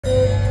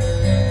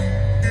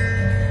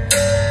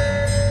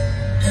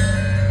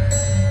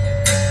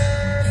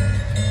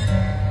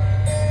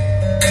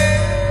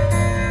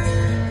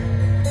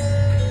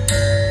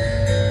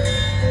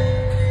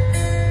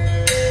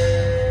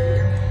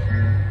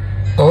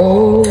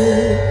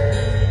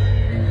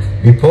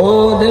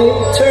before they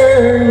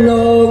turn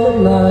all the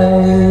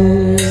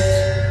lights.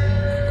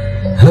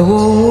 I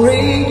won't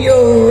read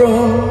your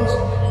wrongs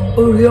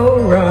or your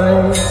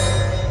rights.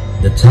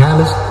 The time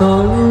is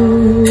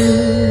gone.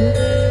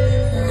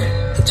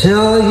 I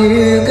tell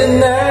you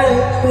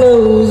goodnight,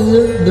 close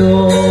the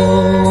door.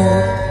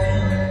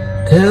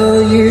 Tell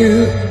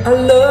you I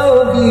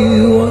love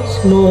you once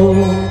more.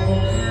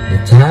 The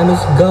time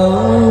is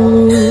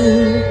gone.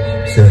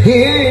 So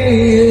here it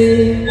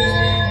is.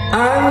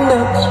 I'm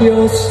not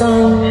your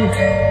son.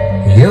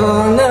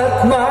 You're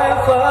not my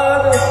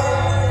father.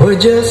 We're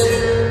just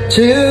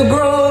two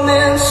grown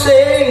men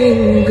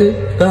saying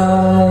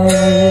goodbye.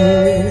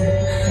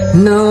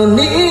 No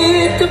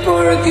need to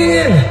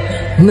forgive,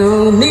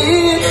 no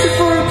need to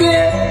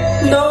forget.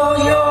 Know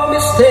your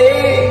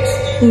mistakes,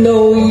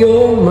 know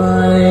you're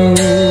mine.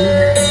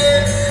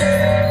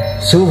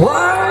 So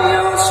while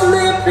you're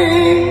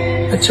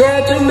sleeping, I try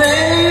to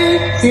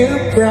make you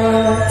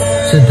proud.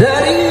 So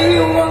daddy,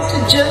 you want to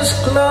just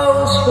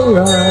close your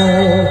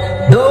eyes.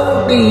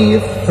 Don't be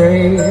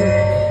afraid,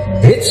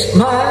 it's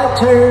my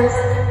turn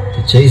to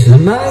chase the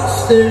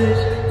monsters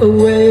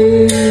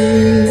away.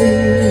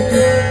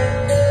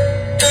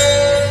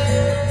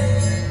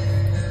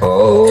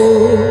 Oh,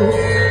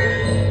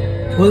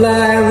 will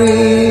I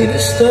read a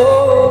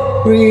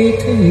story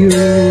to you?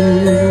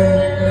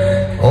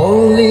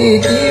 Only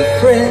dear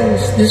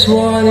friends, this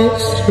one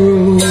is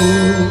true.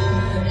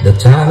 The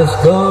time is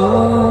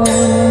gone.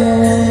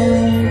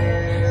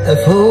 I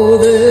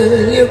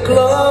folded your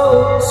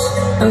clothes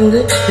on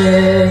the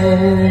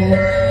chair.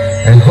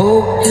 I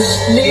hope you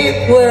sleep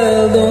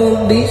well,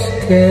 don't be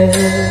scared.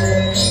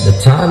 The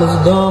time is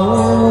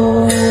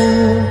gone.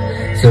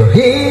 So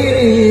here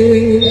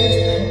it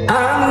is.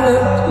 I'm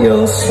not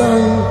your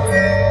son.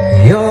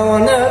 You're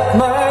not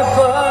my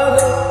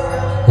father.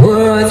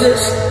 We're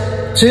just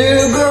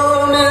two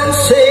grown men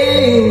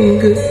saying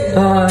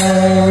goodbye.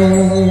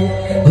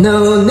 No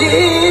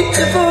need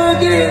to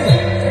forgive,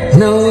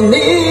 no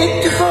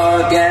need to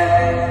forget.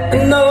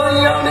 Know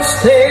your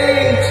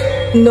mistakes,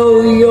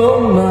 know you're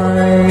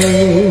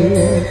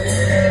mine.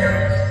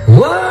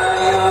 While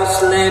you're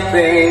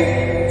sleeping,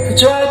 I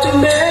try to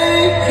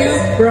make you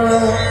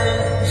proud.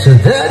 So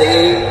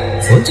daddy,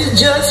 won't you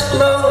just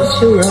close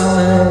your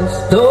eyes?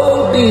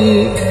 Don't be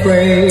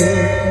afraid,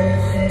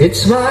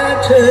 it's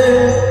my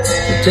turn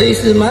to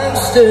chase the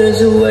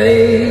monsters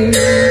away.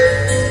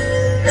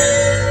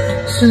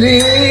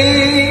 Sleep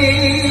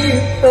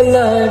a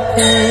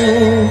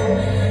lifetime,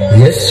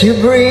 yes you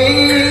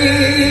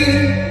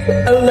breathe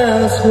a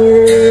last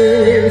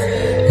word.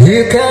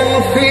 You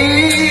can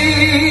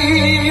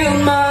feel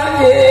my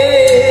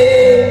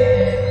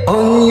head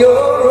on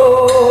your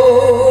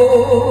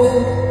own.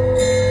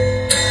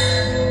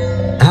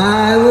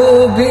 I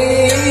will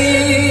be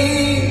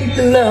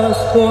the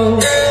last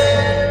one,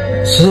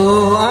 so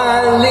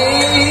I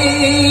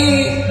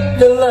lead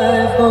the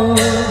life on.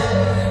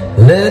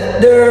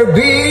 Let there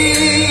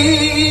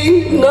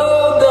be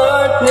no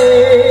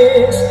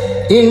darkness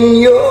in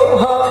your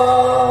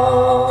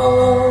heart.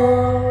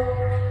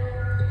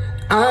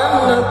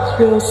 I'm not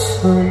your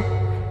son,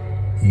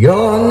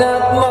 you're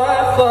not my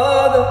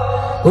father.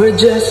 We're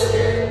just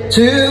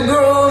two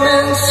grown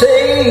men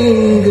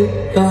saying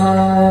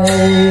goodbye.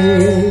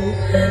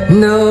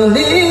 No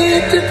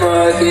need to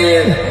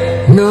forgive,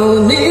 no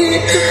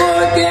need to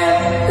forget.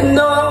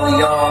 Know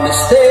your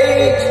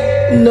mistakes,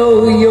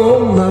 know you're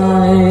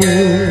mine.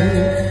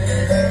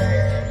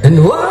 And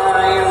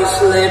while you're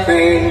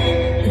sleeping,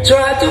 I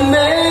try to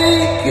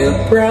make you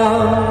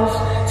proud.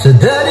 So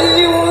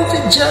daddy, won't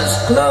you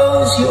just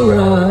close your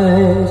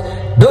eyes?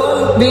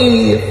 Don't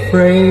be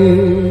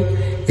afraid,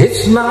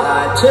 it's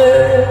my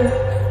turn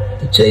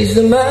to chase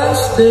the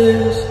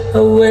monsters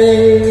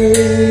away.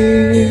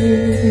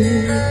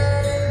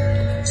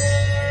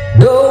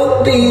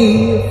 Don't be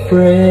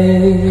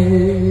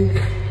afraid,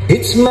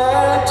 it's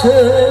my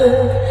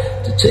turn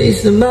to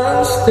chase the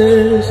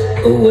monsters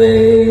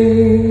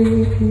away.